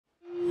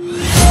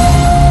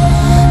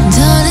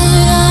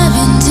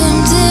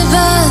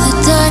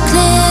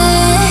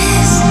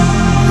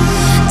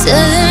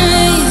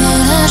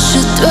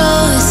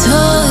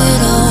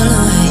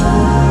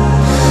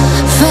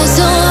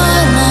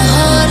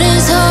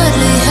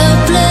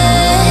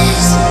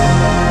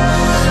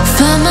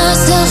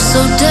so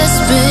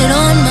desperate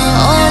on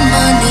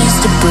my knees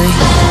to break.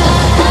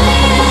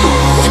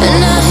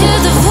 And I hear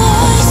the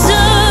voice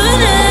of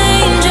an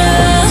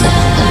angel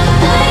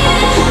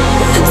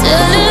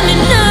telling me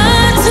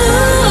not to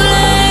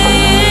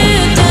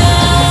lay it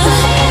down.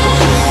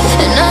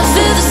 And I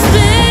feel the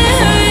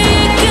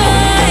spirit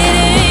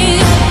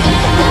guiding,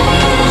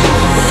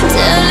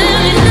 telling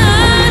me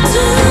not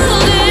to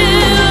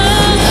give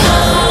up.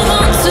 Hold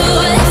on to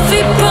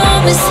every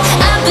promise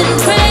I've been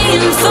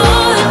praying for.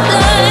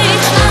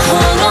 Like I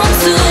hold on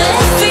to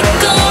every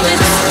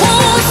garment,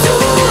 won't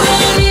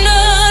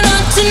surrender,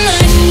 not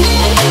tonight.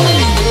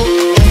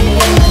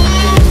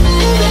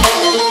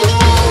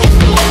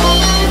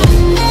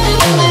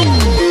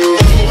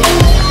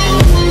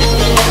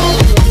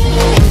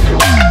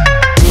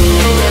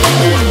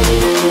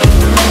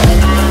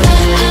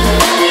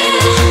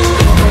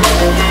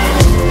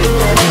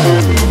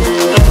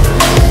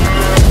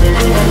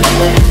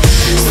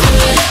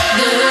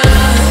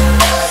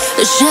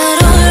 The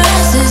shadow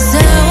rises as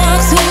I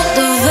walk through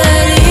the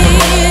valley,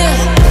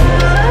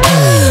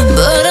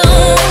 but I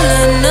won't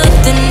let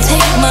nothing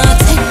take my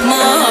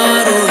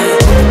heart away.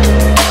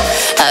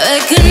 I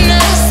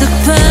recognize the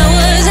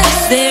powers as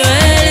they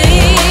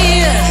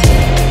rally.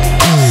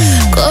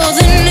 Call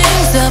the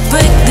names, I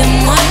break them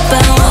one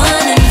by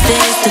one and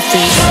face to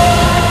face.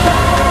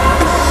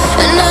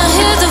 And I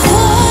hear the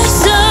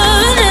voice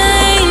of an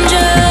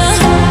angel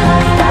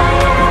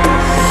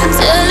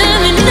telling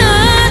me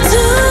not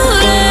to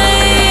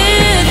lay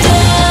it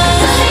down.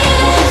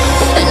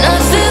 And I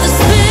feel the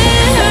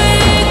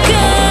spirit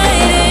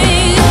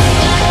guiding,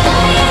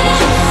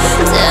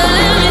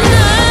 telling me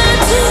not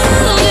to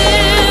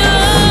give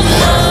up.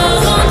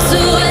 Hold on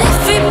to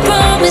every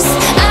promise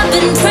I've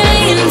been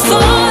praying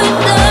for.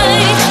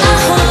 Like I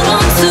hold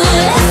on to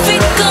every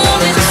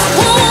garment,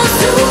 won't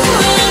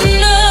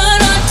surrender,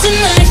 not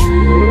tonight.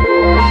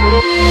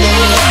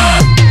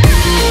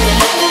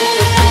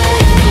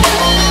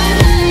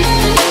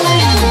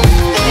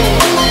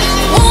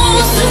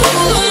 Won't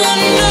surrender,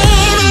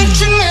 not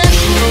tonight.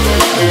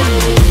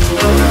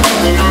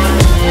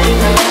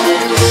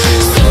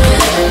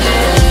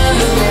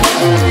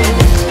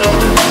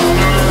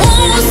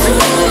 Won't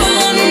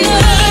surrender,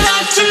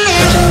 not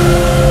tonight.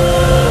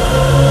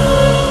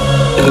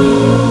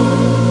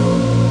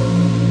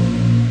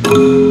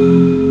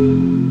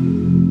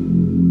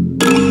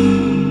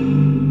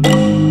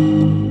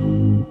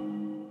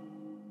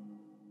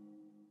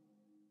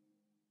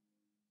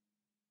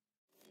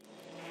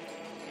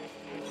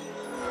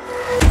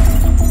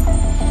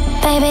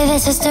 Baby,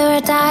 this is do or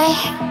die.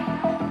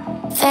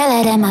 Feel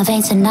it in my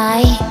veins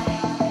tonight.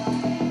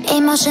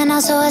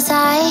 Emotional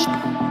suicide.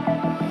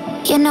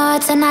 You know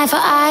it's an eye for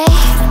eye.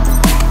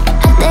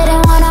 I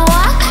didn't wanna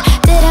walk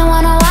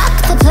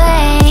the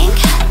plank.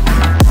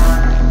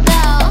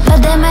 But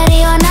the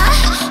Mariona,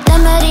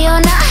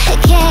 it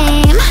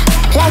came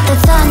like the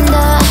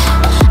thunder.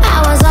 I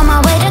was on my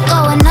way to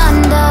going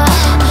under.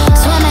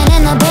 Swimming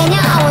in the banya,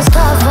 I was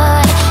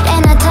covered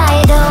in a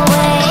tidal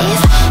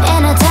wave,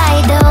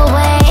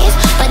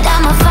 But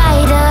I'm a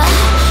fighter,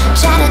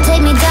 try to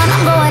take me down,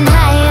 I'm going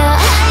higher.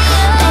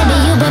 Baby,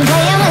 you've been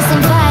playing with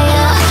some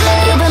fire.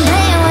 You've been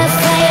playing with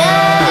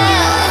fire.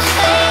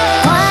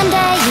 One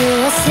day you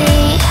will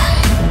see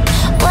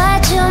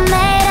what you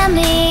made of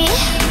me.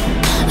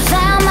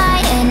 Found my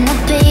inner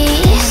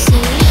peace.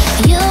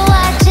 You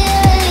watch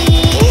it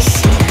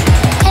release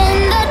in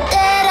the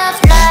dead of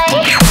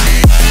night.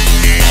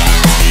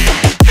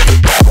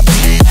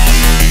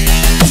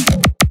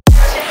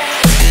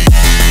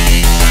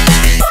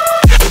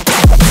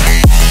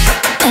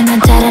 In the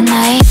dead of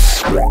night.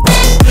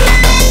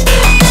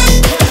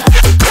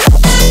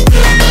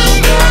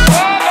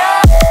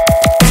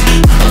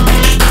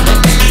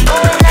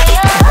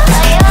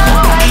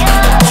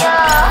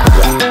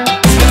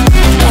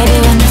 Baby,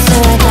 when it's do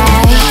or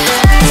die,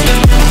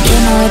 you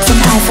know it's an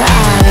eye for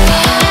eye.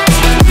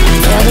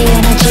 Feel the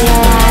energy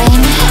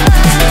align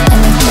in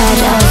the dead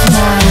of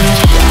night.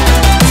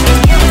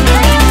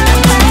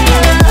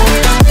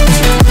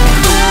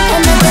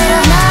 In the dead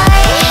of night.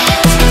 In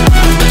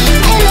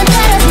the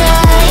dead of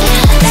night.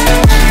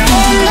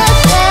 In the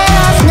dead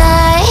of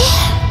night.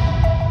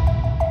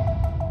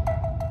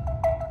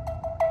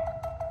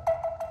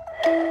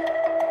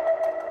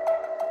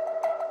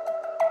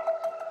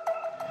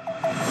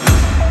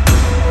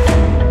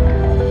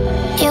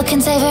 You can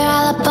save your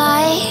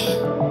alibi.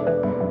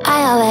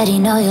 I already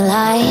know you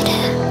lied.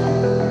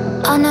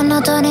 Oh no, no,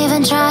 don't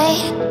even try.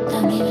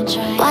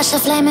 Watch the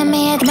flame in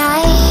me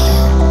ignite.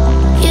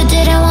 You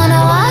didn't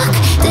wanna walk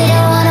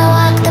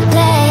the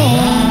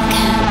plank.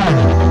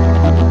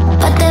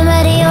 But the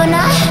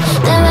Mariona,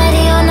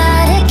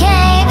 it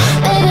came.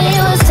 Baby,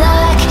 it was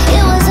dark,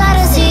 it was hard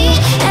to see.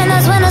 And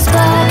that's when a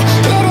spark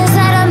lit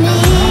inside of me.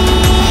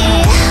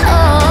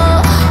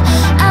 Oh,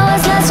 I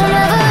was lost from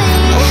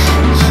reverie.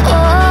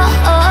 Oh,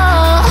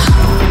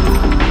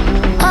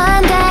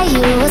 one day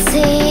you will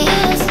see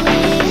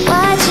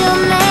what you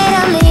made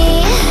of me,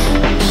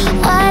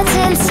 what's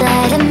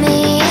inside of me.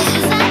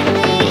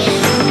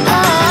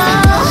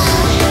 Oh,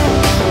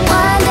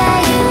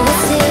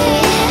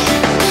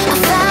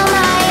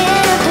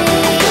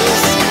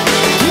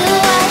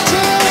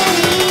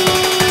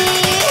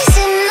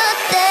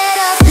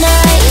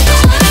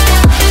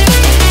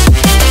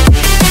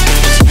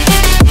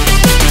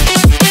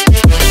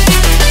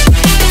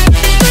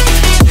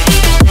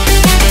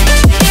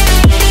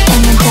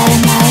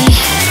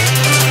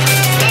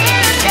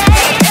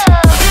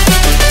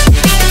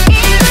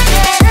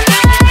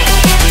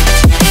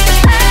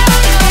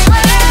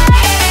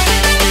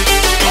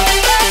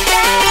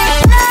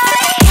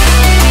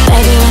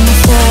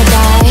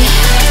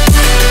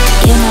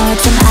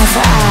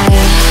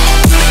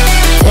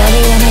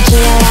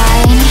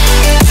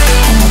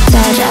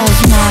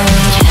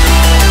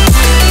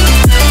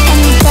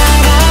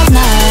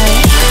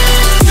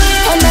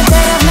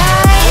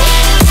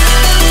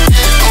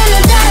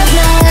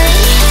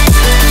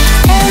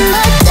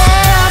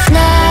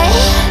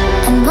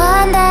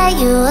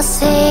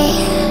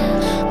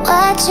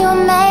 you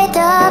made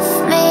of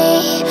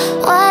me?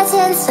 What's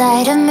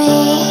inside of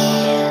me?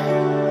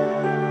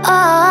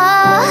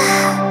 Oh,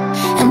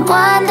 and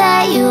one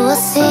day you will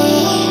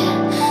see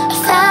I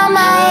found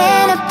my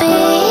inner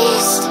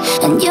beast,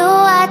 and you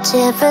watch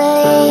it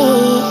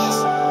release.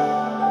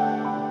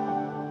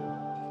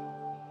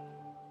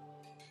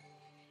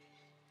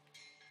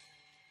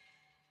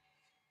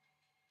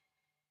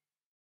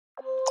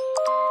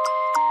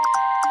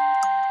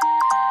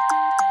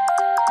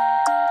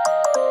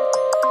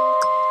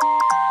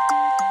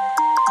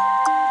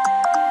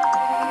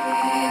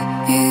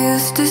 You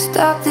used to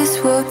stop this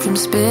world from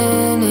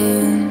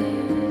spinning.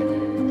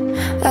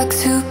 Like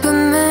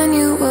Superman,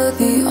 you were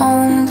the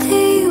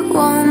only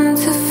one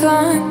to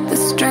find the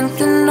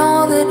strength in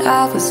all that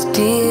I was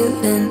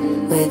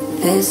dealing with.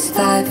 This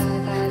life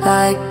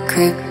like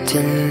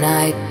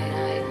kryptonite.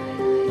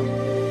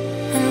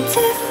 And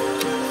if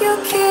you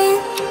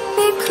keep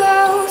me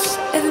close,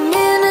 every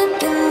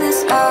minute in this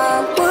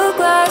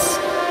hourglass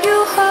you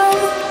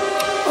hold.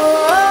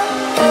 Oh, oh,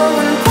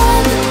 oh, and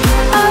when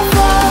I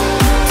fall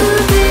to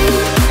deep,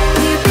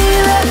 will you be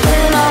there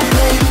when I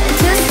wake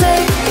to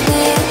save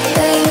me?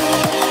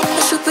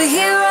 A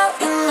superhero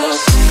in me.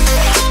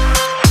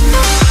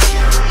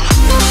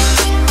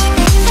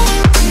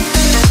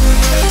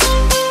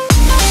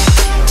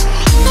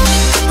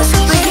 A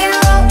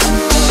superhero in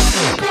me.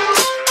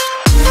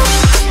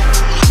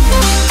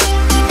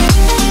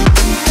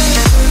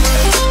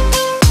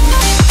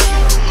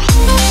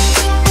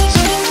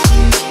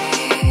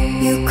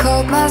 You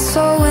called my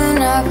soul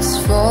when I was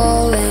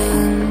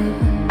falling.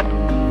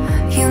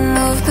 You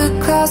moved the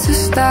clouds to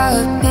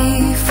stop me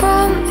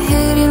from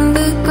hitting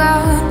the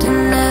ground.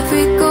 In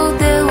every goal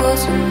there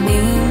was a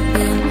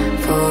meaning,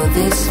 for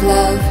this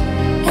love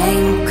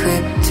ain't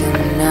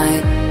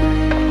kryptonite.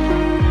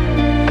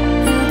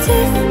 And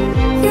if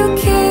you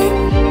keep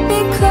me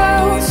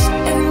close,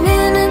 every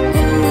minute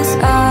in this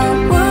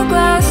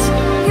hourglass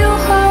you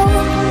hold.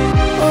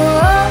 Oh,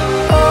 oh,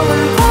 oh,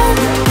 and when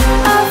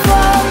I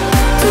fall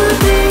too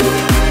deep,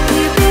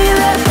 will you be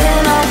there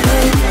when I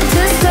wake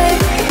to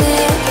save me?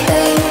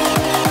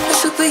 A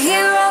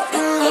superhero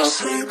in me.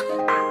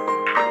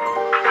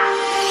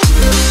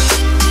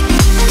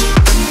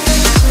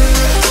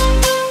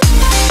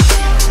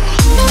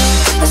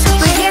 A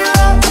superhero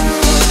in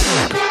me.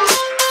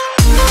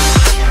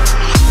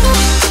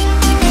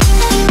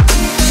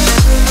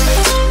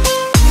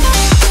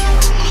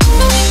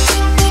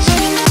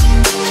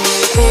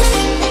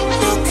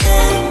 You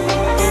can't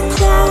be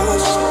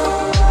close.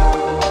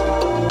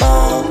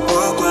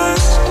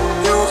 Hourglass,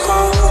 you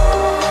hold.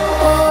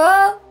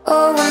 Oh,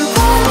 oh, and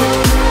when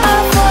I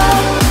fall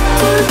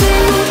too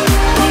deep,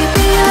 will you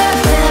be there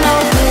when I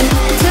wake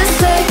to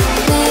save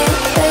me?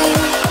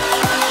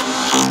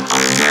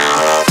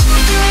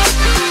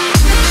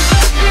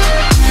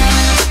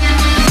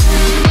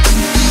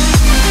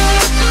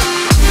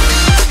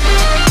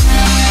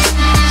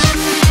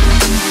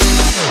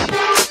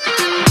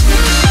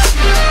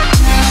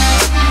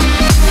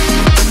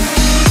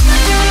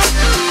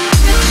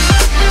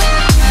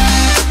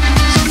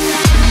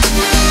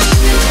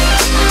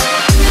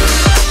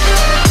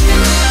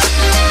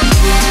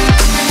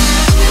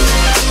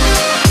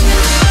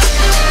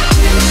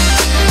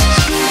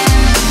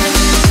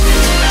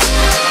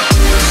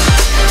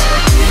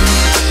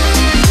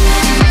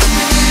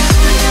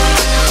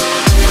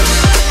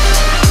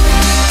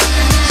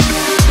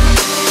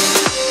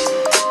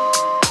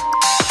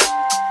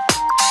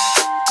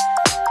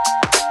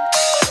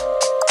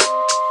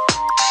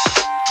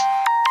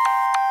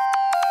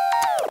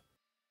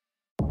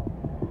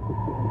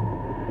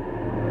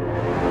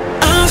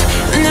 I've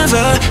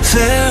never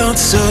felt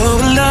so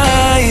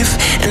alive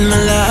in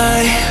my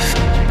life.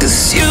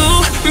 'Cause you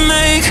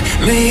make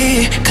me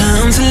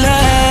come to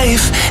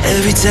life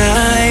every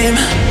time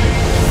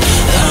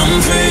I'm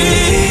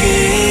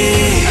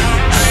free.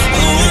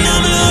 Oh, and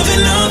I'm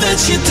loving all that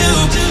you do.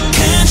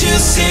 Can't you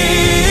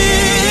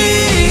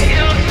see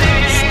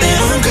that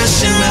I'm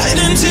crashing right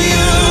into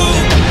you?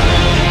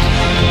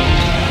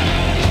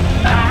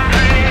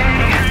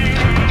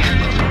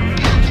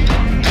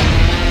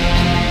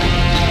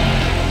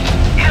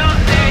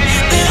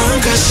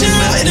 Crashing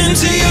right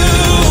into you.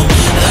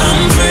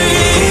 I'm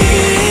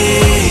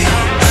free.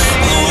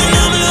 Oh, and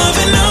I'm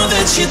loving all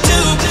that you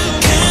do.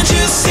 Can't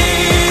you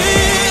see?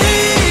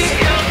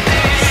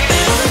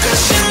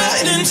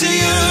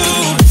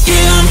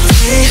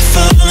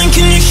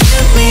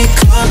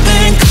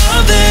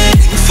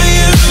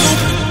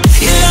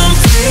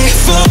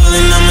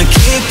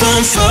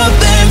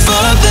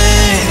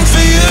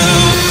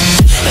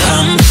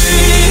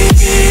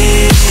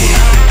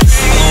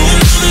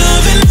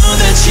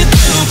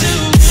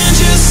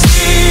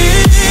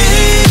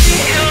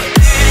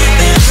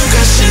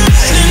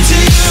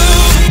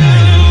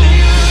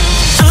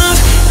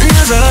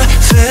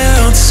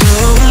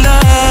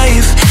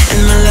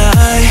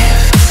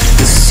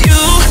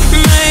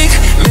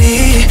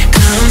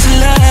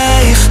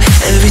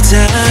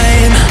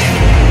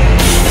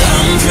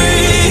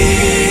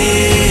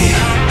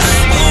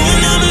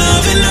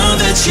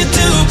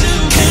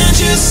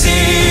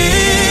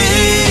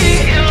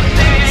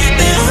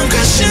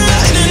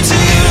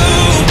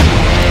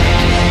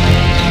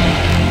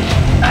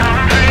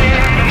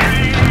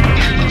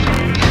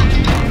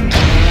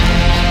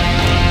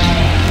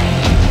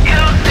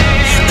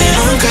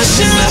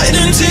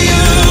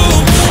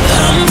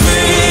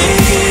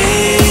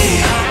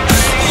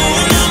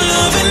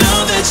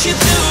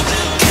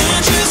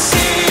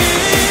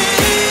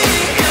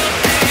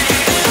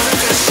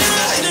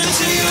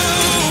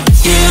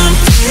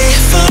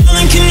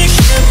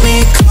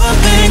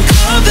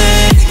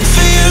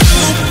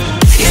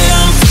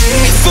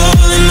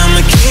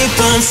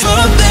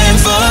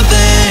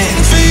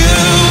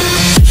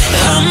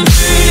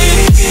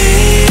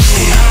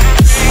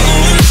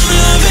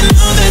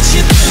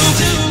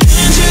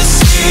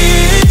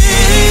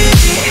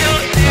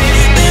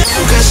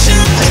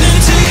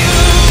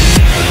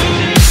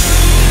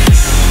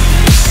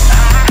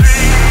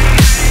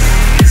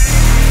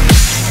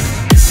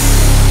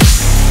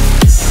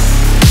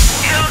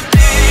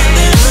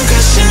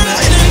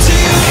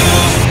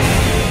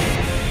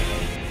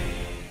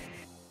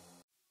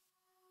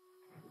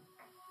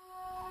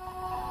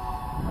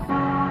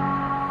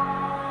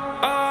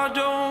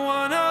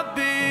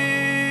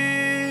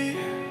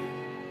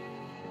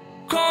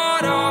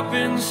 up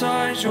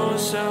inside your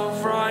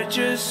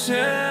self-righteous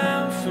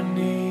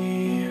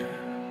symphony.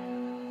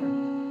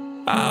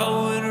 I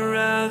would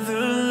rather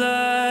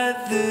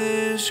let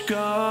this go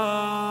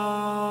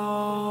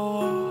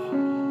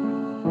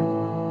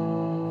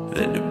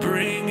than to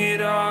bring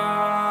it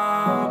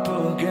up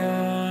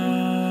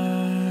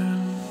again.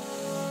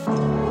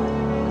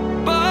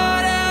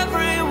 But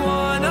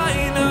everyone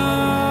I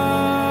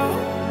know,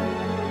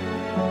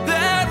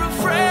 they're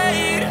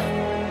afraid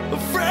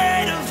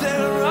of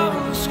their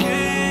own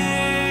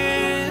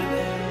skin,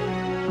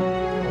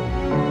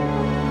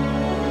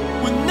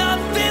 with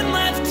nothing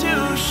left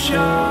to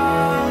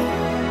show.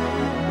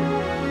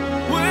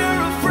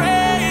 We're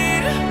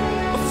afraid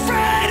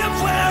of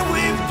where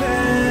we've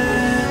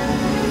been.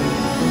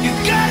 You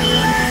gotta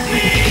let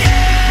me in.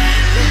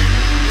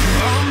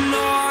 I'm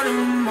not a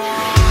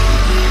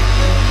mark,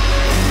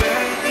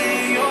 barely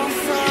your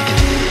friend.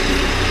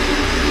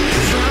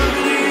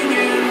 Drowning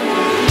in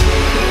water,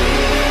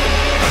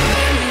 I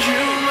lend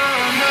you my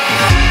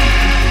hand.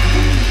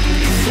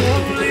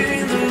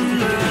 Falling the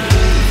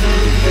leather,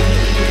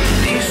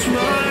 release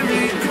my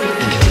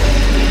regret.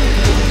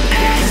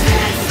 Is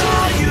this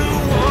all you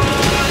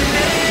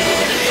wanted?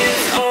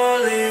 It's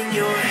all in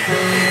your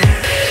head.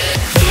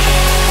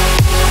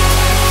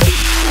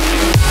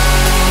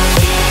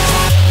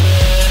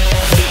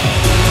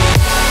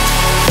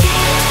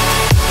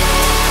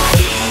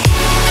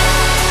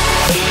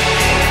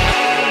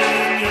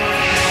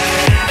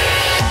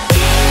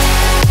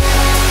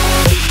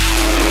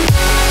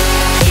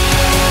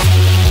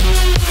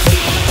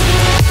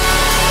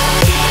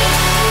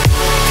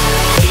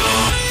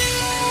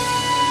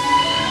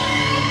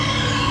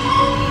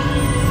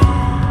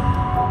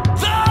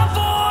 The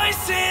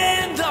voice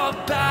in the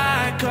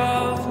back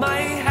of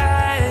my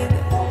head,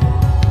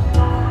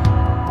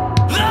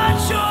 the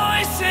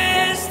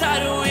choices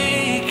that we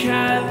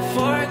can't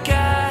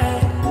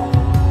forget,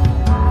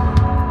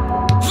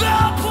 the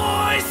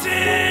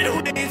poison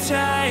we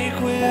take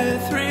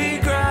with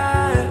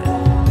regret.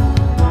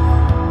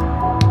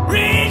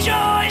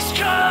 Rejoice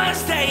 'cause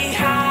they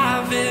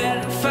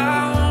haven't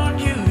found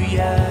you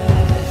yet.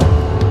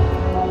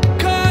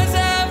 'Cause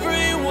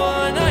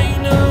everyone I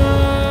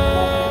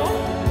know,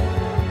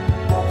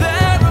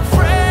 they're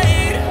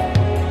afraid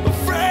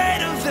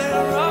of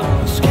their own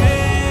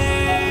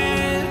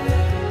skin,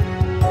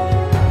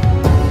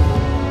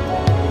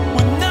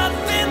 with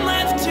nothing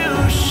left to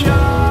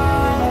show.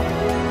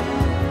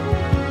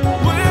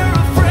 We're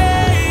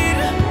afraid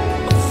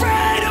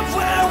of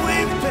where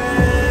we've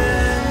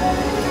been.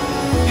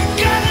 You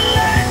gotta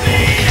let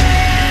me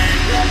in.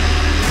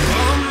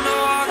 I'm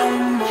not a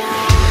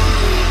mark,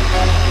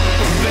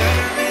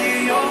 barely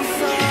your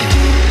friend.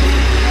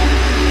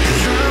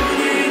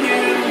 Drowning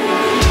in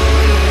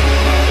water,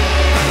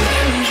 I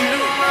lend you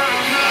my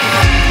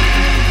hand.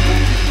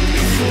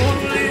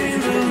 Falling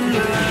the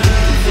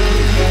leather,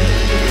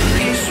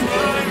 release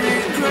my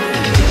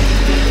regret.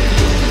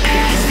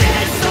 Is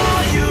this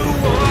all you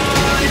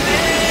wanted?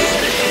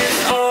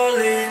 It's all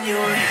in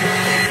your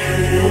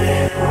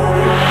head.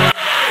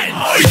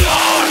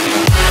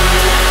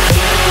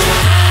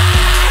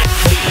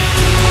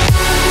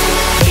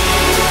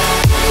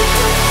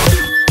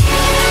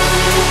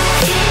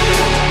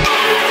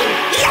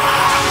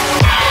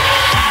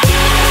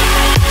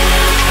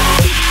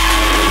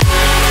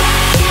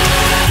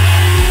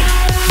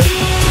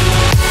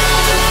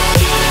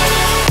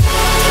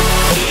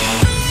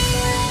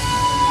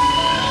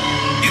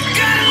 You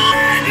gotta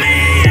let me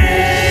in.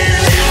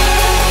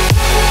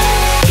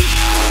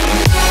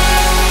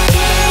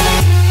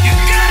 You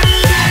gotta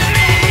let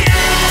me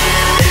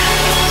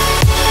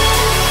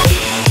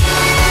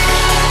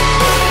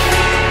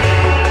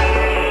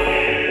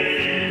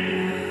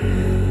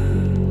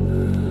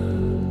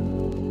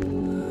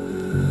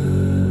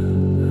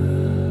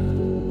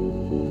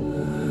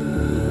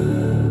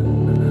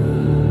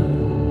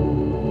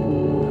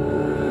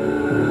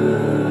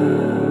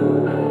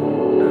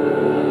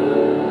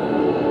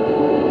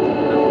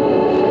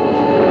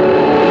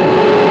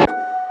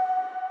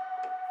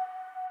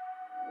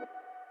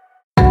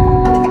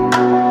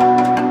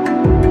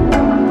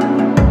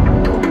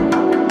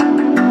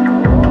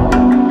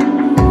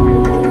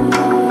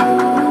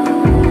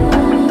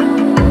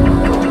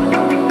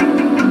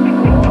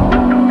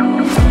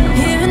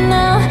Even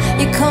now,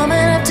 you're coming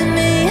up to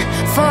me,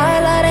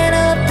 fire lighting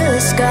up the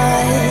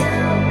sky.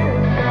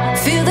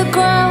 Feel the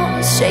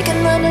ground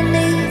shaking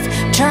underneath,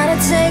 trying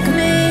to take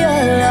me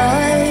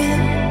alive.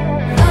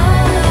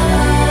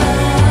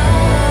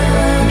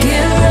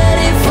 Get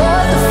ready for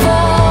the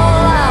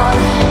fallout.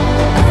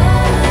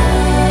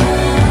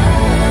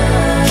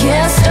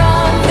 Can't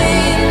stop me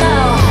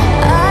now.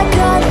 I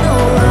got no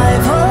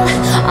rival.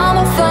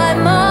 I'ma find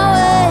my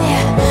way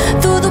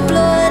through the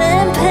blood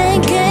and pain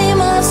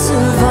game of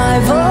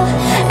survival.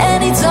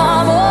 Any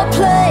time or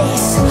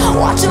place,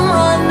 watch 'em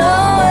run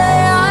away.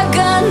 I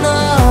got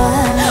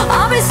none.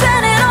 I'll be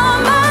standing on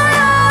my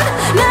own,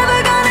 never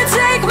gonna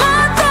take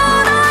my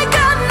throne. I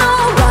got no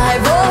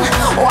rival,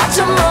 watch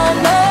 'em run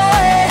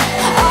away.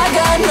 I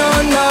got no,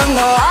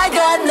 I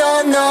got no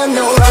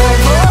rival.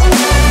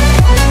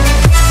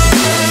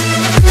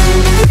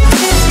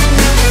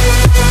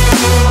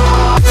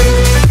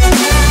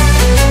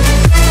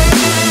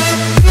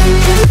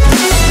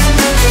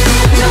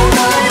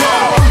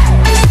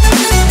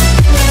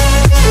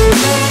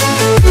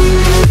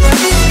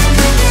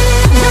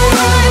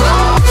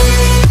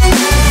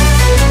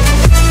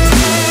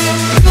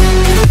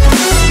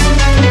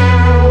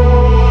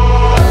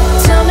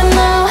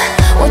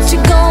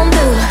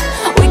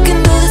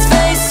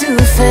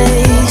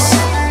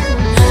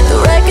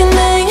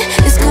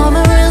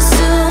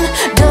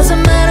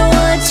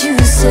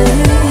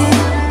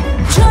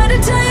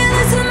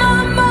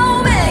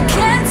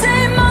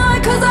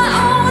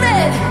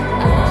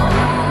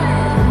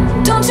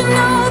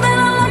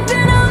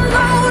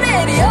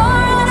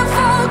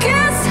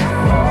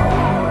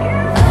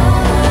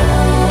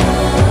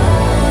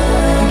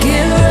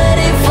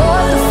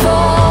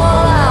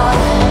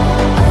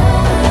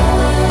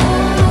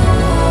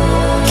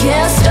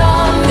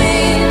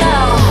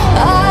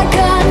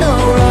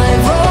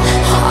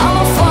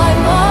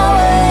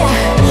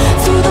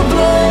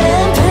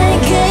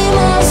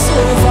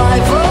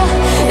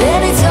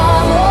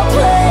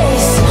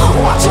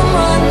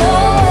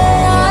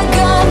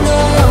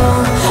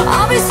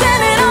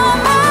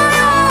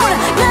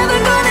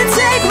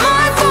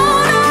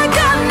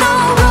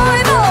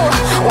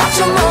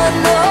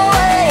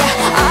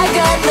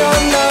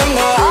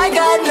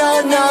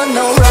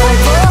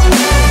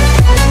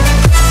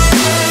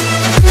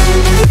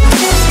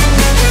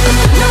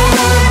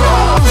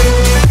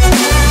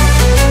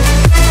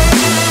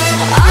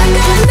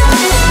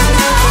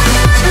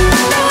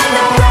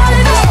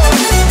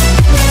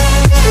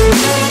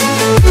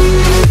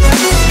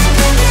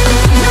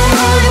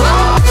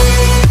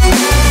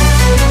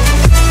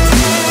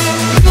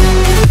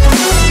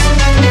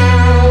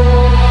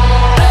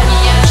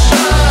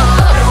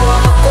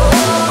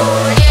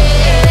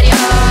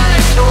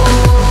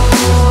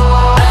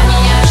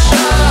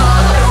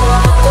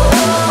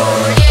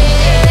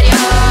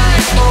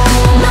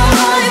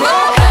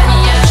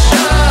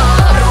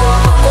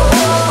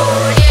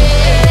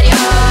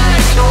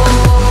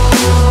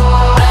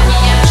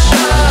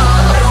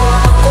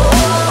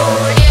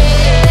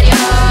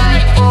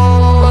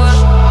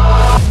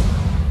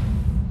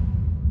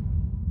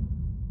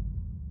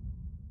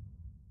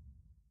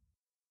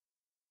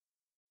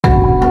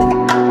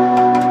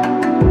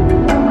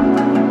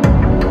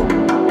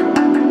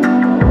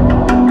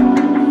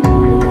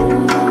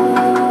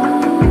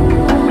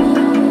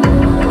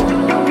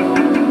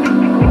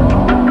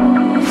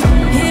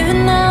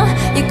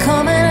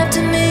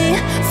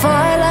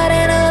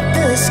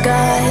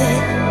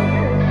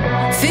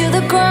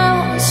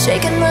 ground,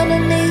 shaking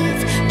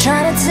underneath,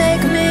 trying to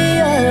take me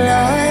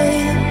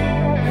alive.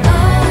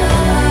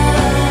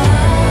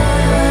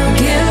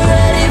 Get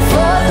ready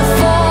for the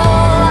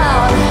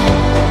fallout.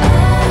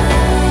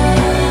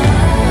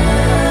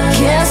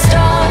 Can't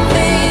stop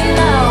me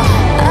now.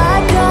 I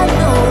got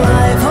no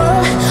rival.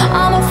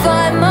 I'ma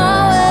find my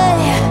way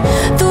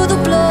through the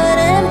blood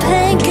and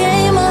pain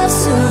game of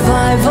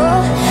survival.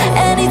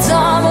 Any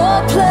time or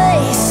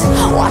place,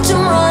 watch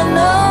 'em run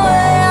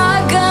away. I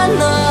got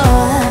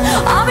none.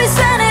 I'll be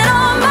standing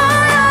on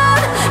my own,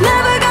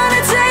 never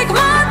gonna take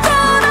my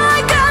throne. I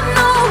got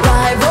no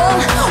rival.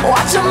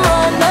 Watch 'em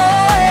run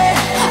away.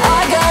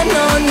 I got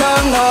no, no,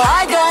 no.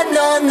 I got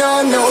no, no,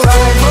 no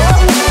rival.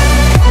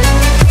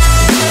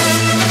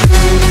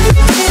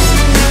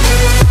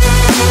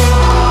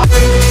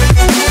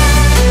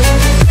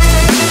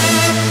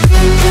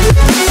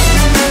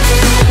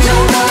 No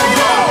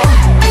rival.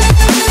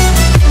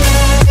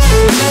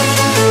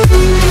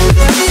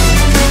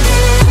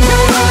 No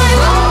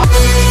rival.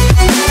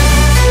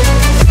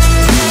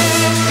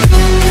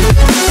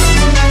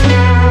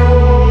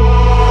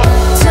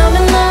 Tell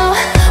me now,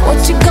 what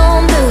you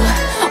gon' do?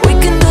 We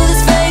can do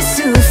this face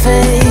to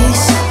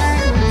face.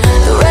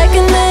 The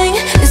reckoning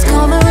is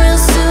coming real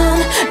soon.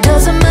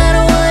 Doesn't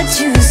matter what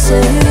you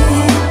say.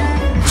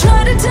 Try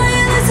to tell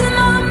you this is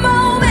my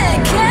moment.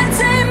 Can't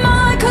take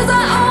mine 'cause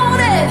I own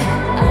it.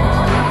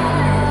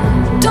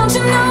 Don't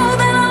you know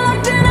that